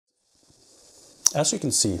As you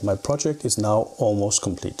can see, my project is now almost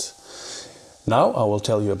complete. Now I will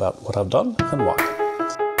tell you about what I've done and why.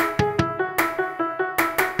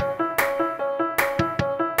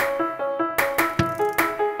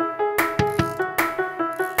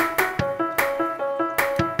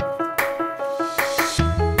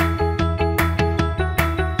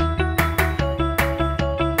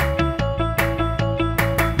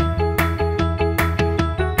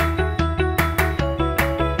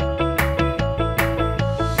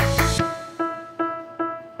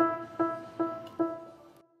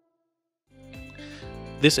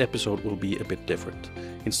 This episode will be a bit different.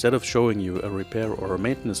 Instead of showing you a repair or a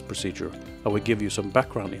maintenance procedure, I will give you some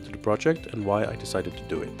background into the project and why I decided to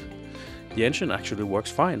do it. The engine actually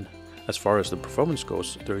works fine. As far as the performance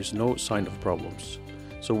goes, there is no sign of problems.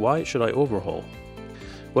 So why should I overhaul?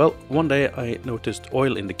 Well, one day I noticed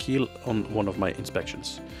oil in the keel on one of my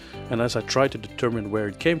inspections. And as I tried to determine where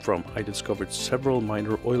it came from, I discovered several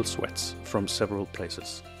minor oil sweats from several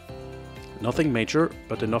places. Nothing major,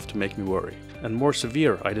 but enough to make me worry. And more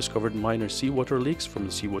severe, I discovered minor seawater leaks from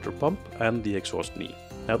the seawater pump and the exhaust knee.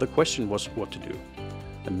 Now the question was what to do.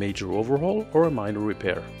 A major overhaul or a minor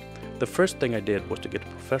repair? The first thing I did was to get a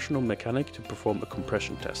professional mechanic to perform a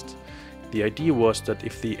compression test. The idea was that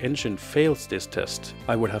if the engine fails this test,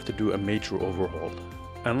 I would have to do a major overhaul.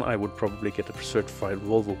 And I would probably get a certified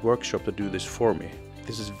Volvo workshop to do this for me.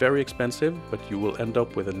 This is very expensive, but you will end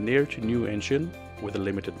up with a near to new engine with a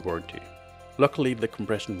limited warranty. Luckily the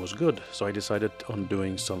compression was good, so I decided on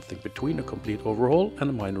doing something between a complete overhaul and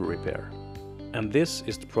a minor repair. And this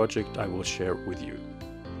is the project I will share with you.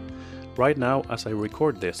 Right now, as I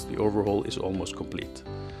record this, the overhaul is almost complete.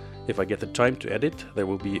 If I get the time to edit, there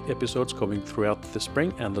will be episodes coming throughout the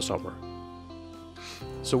spring and the summer.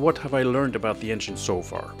 So what have I learned about the engine so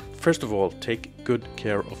far? First of all, take good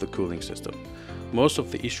care of the cooling system. Most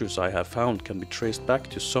of the issues I have found can be traced back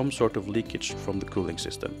to some sort of leakage from the cooling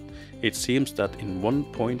system. It seems that in one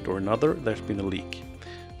point or another there's been a leak.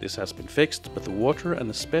 This has been fixed, but the water and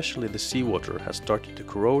especially the seawater has started to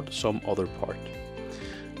corrode some other part.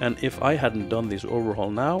 And if I hadn't done this overhaul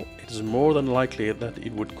now, it is more than likely that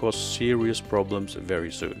it would cause serious problems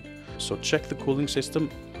very soon. So check the cooling system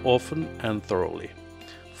often and thoroughly.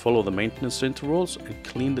 Follow the maintenance intervals and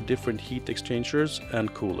clean the different heat exchangers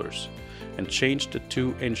and coolers. And change the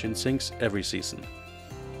 2 engine sinks every season.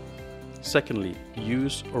 Secondly,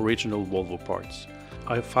 use original Volvo parts.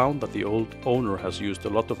 I have found that the old owner has used a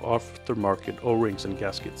lot of aftermarket O-rings and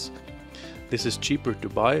gaskets. This is cheaper to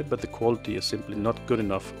buy, but the quality is simply not good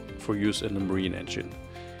enough for use in a marine engine.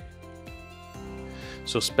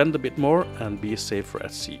 So spend a bit more and be safer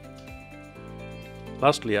at sea.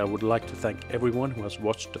 Lastly, I would like to thank everyone who has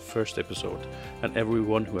watched the first episode and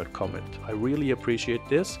everyone who had commented. I really appreciate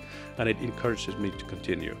this and it encourages me to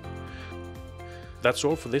continue. That's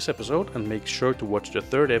all for this episode, and make sure to watch the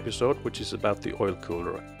third episode, which is about the oil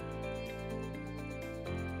cooler.